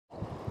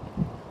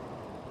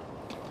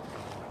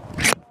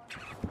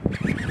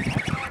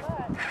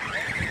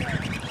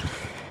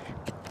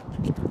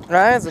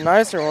That's a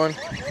nicer one.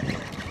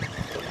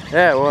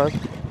 Yeah, it was.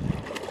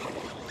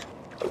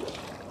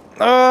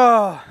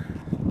 Oh,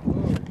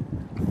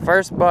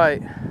 first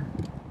bite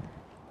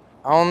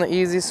on the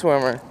easy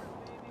swimmer.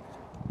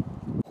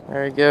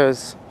 There he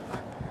goes.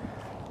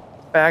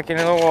 Back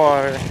into the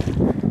water.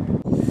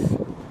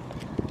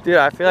 Dude,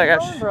 I feel like I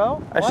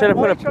should have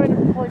put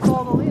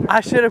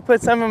I should have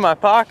put some in my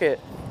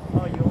pocket.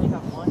 Oh, you only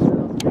have one?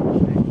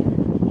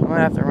 I'm gonna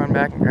have to run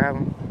back and grab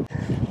them.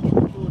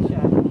 Cool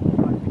chat.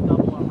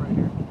 Double up right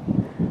here.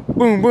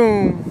 Boom,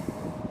 boom.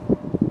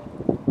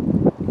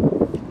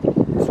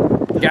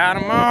 Got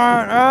him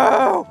on.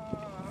 Oh!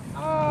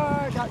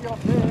 I got your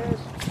fish.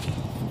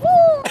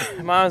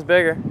 Woo! Mine was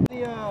bigger.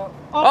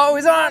 Oh,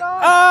 he's on.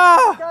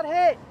 Oh! Got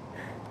hit.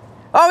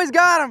 Oh, he's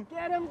got him.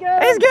 Get him,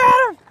 get him. He's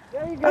got him.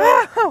 There you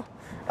go.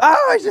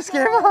 Oh, he just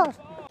came off.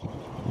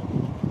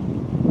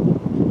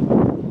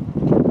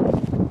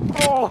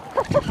 Oh.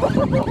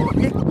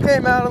 He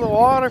came out of the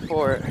water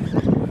for it.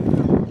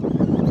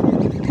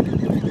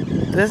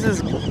 This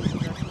is...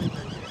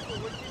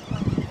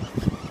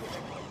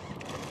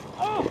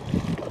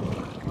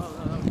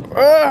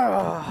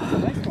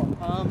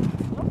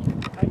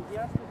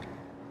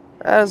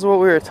 That is what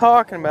we were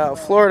talking about,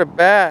 Florida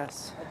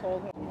bass. I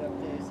told him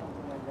that day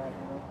something like that,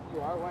 you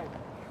are white.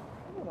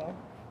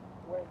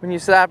 When you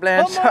slap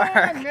Landshark.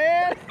 Come on,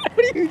 man!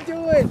 What are you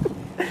doing?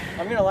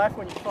 I'm gonna laugh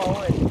when you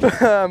fall in.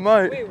 I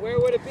might. Wait, where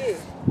would it be?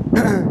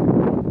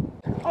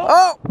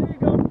 Oh! There you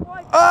go.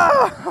 What?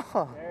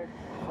 Oh! There.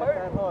 Set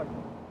that hook.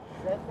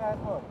 Set that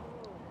hook.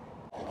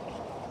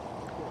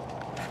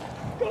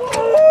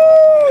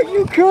 Oh!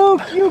 You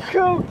kook! You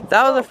kook!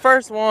 That was the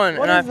first one.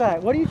 What is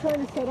that? What are you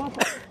trying to set up?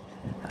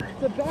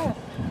 It's a bass.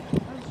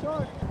 I'm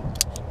shark.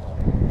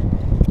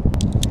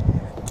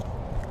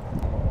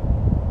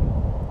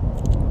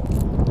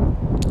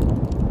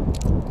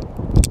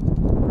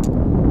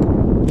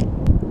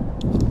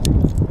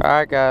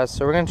 Alright guys,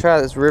 so we're gonna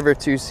try this River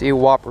 2C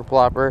Whopper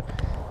Plopper.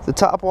 The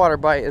topwater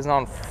bite is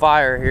on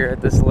fire here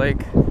at this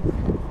lake.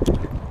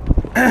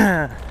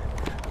 The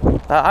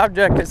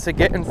object is to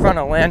get in front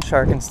of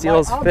Landshark and steal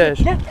his fish.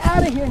 Get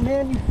out of here,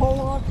 man, you pull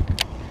off.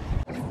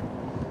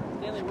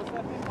 Stanley, what's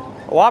that thing called?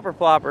 A Whopper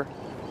Plopper.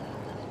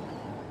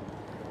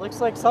 Looks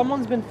like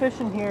someone's been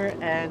fishing here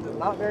and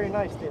not very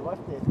nice. They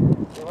left it.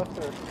 They left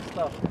their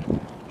stuff.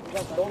 We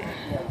got don't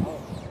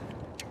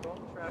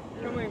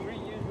Can we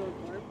reuse those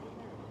worms?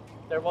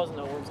 There was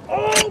no worms.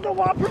 Oh, the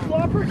Whopper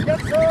Plopper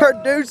gets her!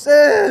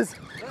 Produces!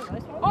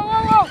 Nice one?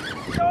 Oh!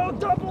 No,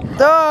 double!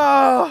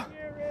 Oh!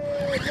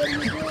 What are you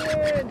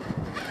doing?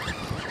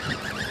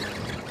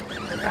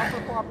 The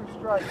Whopper Plopper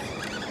strikes.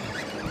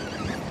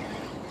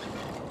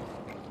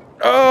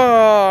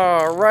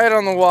 Oh, right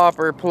on the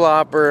Whopper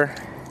Plopper.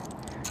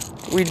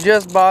 We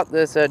just bought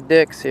this at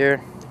Dick's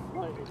here.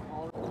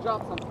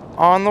 Drop something.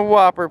 On the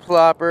Whopper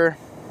Plopper.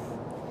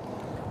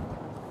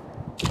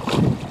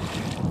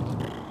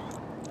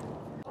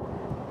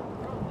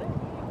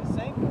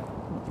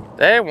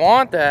 They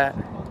want that.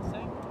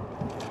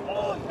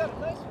 Oh, you got a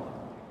nice one.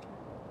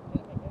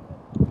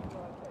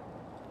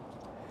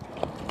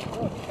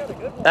 Oh, you got a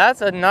good one.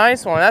 That's a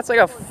nice one. That's like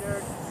a...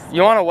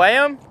 You want to weigh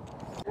them?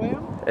 Weigh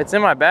them? It's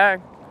in my bag.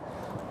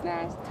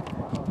 Nice.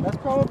 That's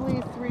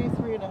probably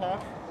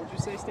 3.5. Would you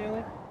say,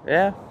 Stanley?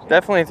 Yeah,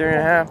 definitely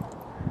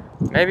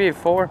 3.5. Maybe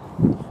 4. Do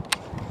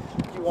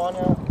you want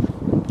to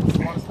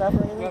snap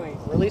or anything?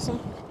 Release them?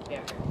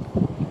 Yeah.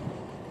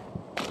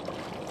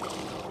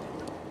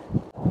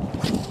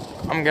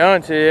 I'm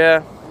going to,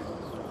 yeah.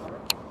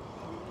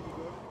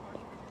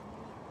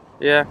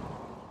 Yeah.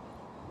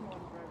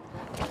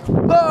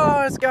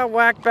 Oh, it's got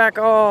whacked back.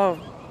 Oh,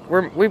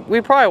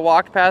 we probably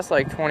walked past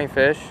like 20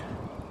 fish.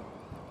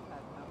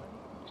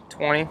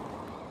 20.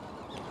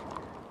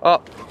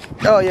 Oh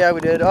yeah, we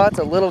did. Oh, it's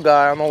a little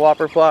guy on the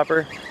Whopper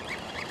Plopper.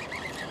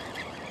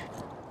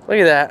 Look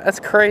at that.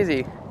 That's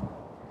crazy.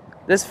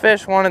 This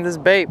fish wanted this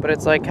bait, but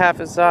it's like half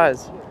his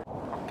size.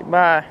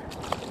 Goodbye.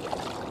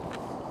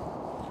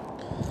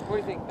 What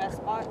do you think? Best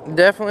spot?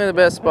 Definitely the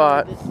best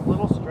spot. This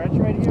little stretch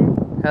right here?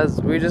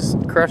 We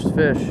just crushed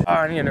fish. Oh,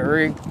 I need to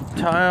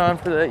re-tie on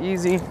for the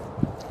easy.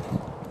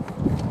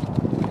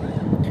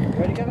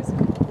 Ready, guys?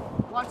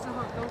 Watch the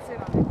hook. Don't sit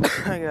on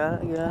it. I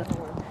got it.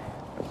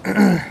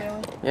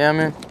 Yeah,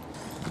 man.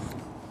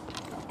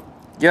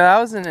 Yeah, that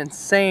was an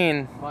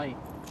insane Bite.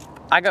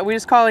 We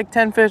just caught like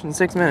 10 fish in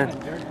 6 minutes.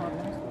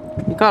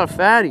 You caught a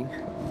fatty.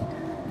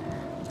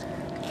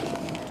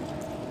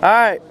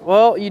 Alright,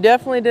 well, you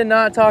definitely did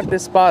not talk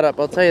this spot up,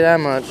 I'll tell you that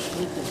much.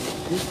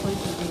 This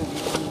place is going to be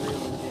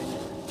unreal in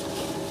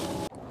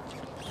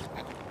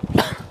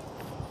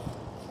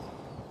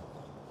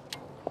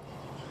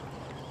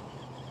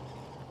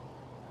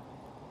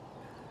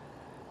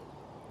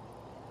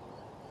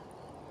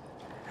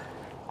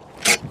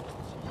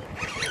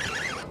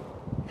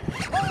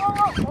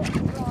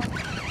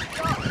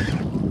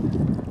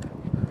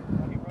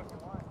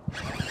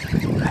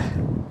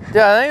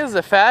Yeah, I think it was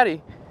a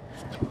fatty.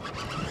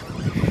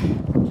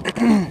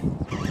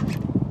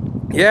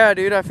 Yeah,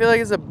 dude, I feel like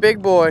it's a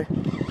big boy.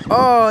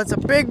 Oh, it's a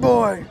big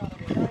boy.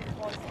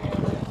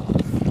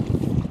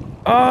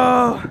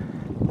 Oh!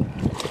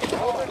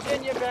 Oh,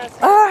 Virginia bass.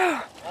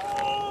 Ah!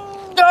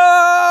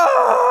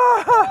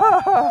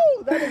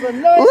 Oh! That is a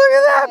nice Look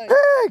at that one.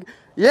 pig!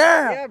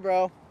 Yeah! Yeah,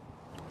 bro.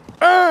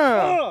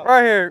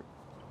 Right here.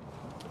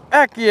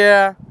 Heck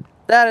yeah!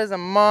 That is a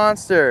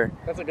monster.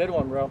 That's a good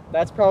one, bro.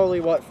 That's probably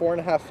what,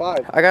 4.5,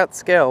 5. I got the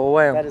scale. We'll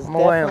weigh him. That is I'm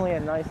gonna weigh him. definitely a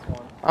nice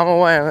one. I'm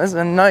gonna weigh him. This is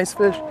a nice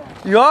fish.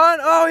 You on?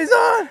 Oh, he's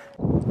on!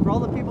 For all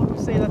the people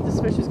who say that this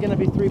fish is gonna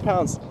be 3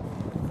 pounds,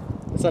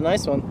 it's a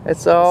nice one.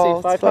 It's all, Let's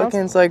see, 5 it's fucking,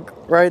 pounds? it's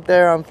like right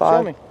there on 5.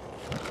 Show me.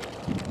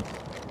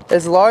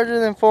 It's larger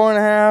than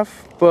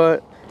 4.5,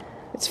 but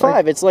It's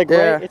 5. It's like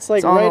yeah, right. It's like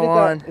it's on right the at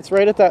line. that. It's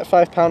right at that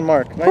 5 pound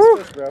mark. Nice Woo!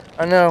 fish, bro.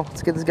 I know.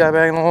 Let's get this guy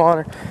back in the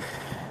water.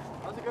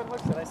 That was a good hook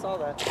set. I saw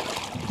that.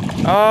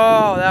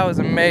 Oh, that was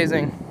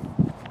amazing.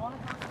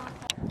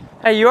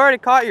 Hey, you already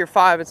caught your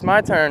 5. It's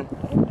my turn.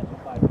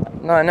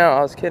 No, I know.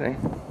 I was kidding.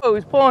 Oh,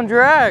 he's pulling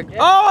drag. Yeah.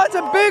 Oh, it's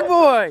a big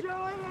boy.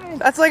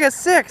 That's like a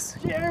 6.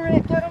 Jerry,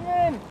 get him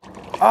in.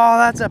 Oh,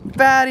 that's a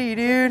fatty,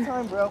 dude.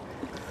 Time, bro.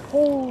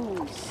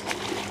 Oh,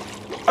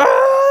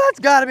 Oh, that's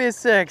got to be a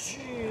 6.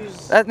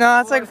 jeez. No,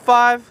 that's like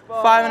 5,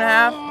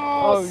 5.5.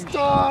 Oh,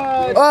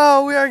 stop.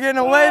 Oh, we are getting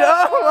a weight.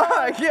 Oh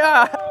my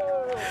god.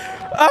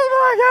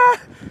 Oh my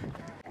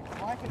god.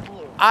 Black and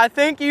blue. I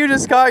think you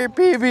just caught your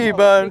PB, I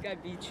bud. think I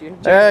beat you.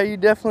 Yeah, you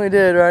definitely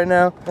did right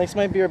now. This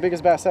might be our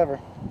biggest bass ever.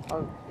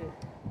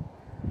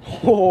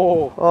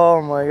 Oh,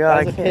 Oh my god,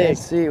 I That's a can't pig.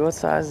 see. What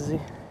size is he?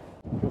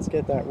 let's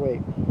get that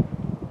weight.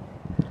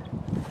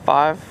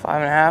 5,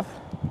 5.5.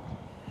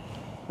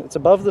 It's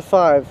above the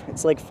 5.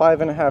 It's like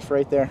 5.5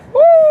 right there.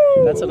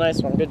 Woo! That's a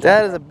nice one. Good job.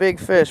 That is a big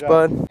fish, job.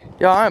 bud.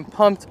 Yo, I'm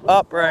pumped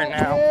up right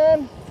now.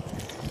 Man.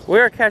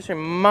 We're catching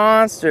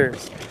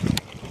monsters.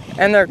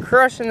 And they're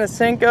crushing the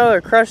Cinco,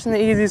 they're crushing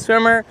the Easy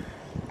Swimmer,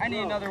 I need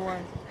another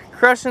one.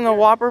 crushing the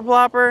Whopper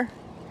Plopper.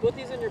 Put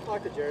these in your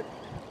pocket, Jared.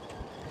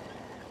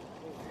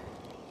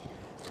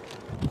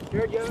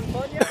 Jared, you having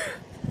fun yet?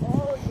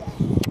 Oh,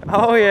 yeah.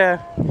 Oh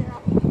yeah.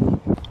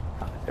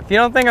 If you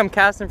don't think I'm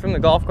casting from the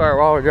golf cart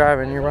while we're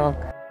driving, you're wrong.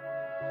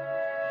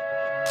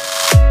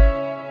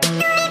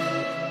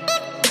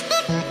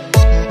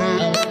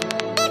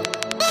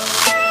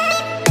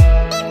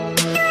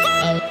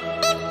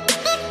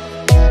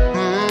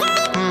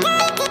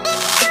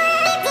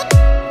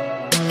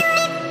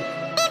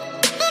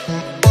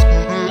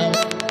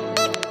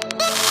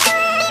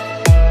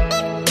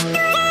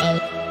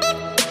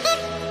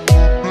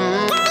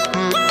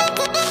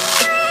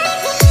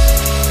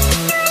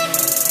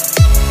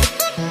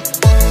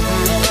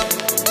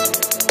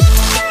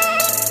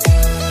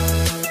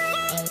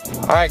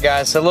 Alright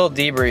guys, so a little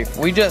debrief.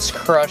 We just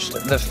crushed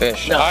the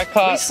fish. No,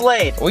 we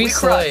slayed. We crushed.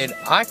 slayed.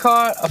 I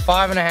caught a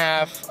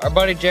 5.5. Our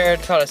buddy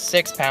Jared caught a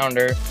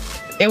 6-pounder.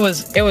 It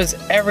was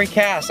every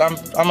cast.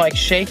 I'm like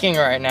shaking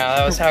right now.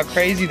 That was how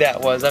crazy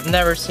that was. I've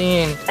never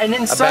seen And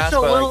in a such bass a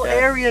boat like little that.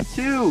 area,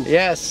 too.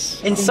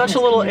 Yes. In such a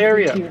little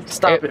area.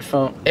 Stop it,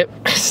 phone.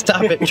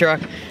 Stop it,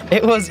 truck.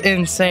 It was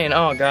insane.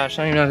 Oh gosh,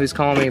 I don't even know who's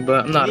calling me,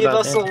 but I'm not Leave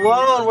about us to.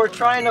 alone. We're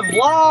trying to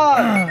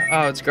vlog.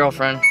 Oh, it's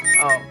girlfriend.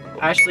 Oh,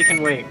 Ashley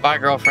can wait. Bye,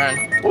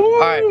 girlfriend.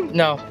 Alright,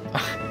 no.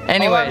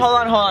 Anyway.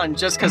 Hold on.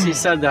 Just because he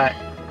said that.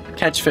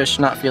 Catch fish,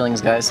 not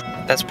feelings, guys.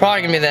 That's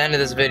probably gonna be the end of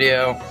this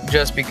video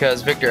just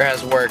because Victor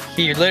has work.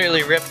 He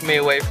literally ripped me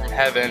away from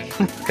heaven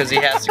because he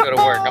has to go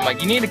to work. I'm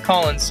like, you need to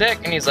call in sick,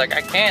 and he's like,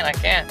 I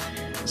can't.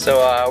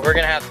 So we're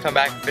gonna have to come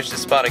back and fish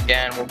this spot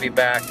again. We'll be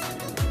back.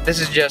 This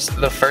is just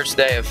the first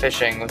day of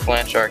fishing with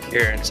Landshark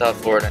here in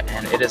South Florida,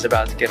 and it is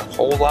about to get a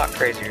whole lot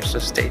crazier, so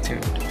stay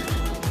tuned.